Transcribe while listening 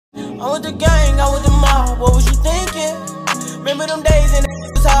I'm with the gang, I'm with the mob, what was you thinking? Remember them days and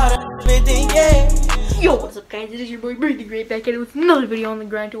it was harder, yeah. Yo, what's up guys, it is your boy Brady Great back at it with another video on the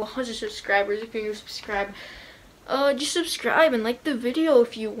grind to 100 subscribers. If you're new, subscribe. Just subscribe and like the video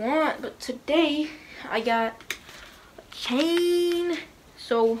if you want. But today, I got a chain.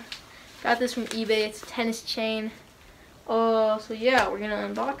 So, got this from eBay, it's a tennis chain. So yeah, we're gonna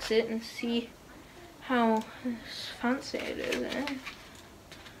unbox it and see how fancy it is, eh?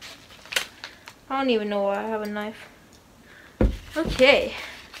 I don't even know why I have a knife. Okay.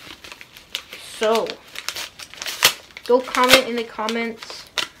 So, go comment in the comments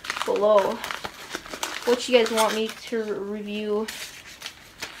below what you guys want me to review.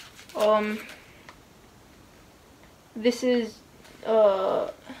 This is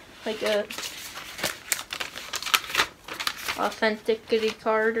like a authenticity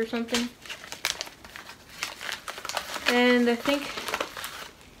card or something, and I think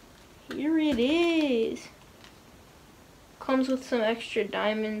here it is. Comes with some extra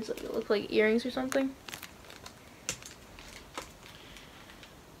diamonds, like it looks like earrings or something.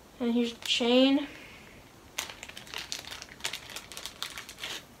 And here's the chain.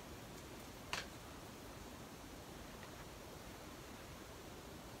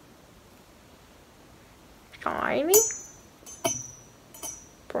 Shiny.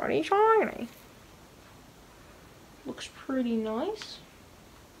 Pretty shiny. Looks pretty nice.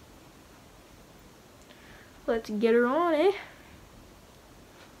 Let's get her on, eh?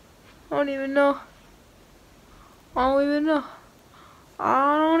 I don't even know.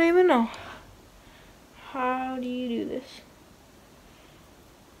 How do you do this?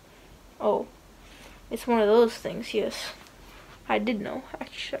 Oh, it's one of those things, yes. I did know.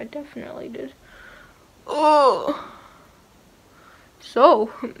 Actually, I definitely did. Oh!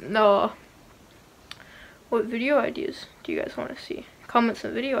 So, no. What video ideas do you guys want to see? Comment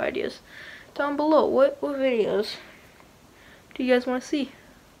some video ideas down below. What videos do you guys want to see?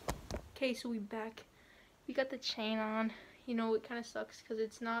 Okay, so we back. We got the chain on. You know, it kind of sucks because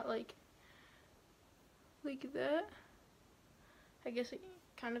it's not like that. I guess it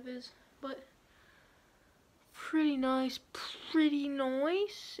kind of is, but pretty nice,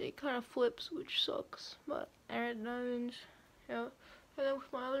 It kind of flips, which sucks, but I had diamonds. Yeah, and then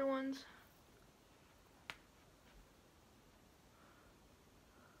with my other ones.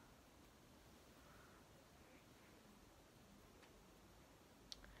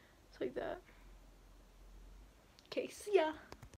 It's like that. Okay, see ya.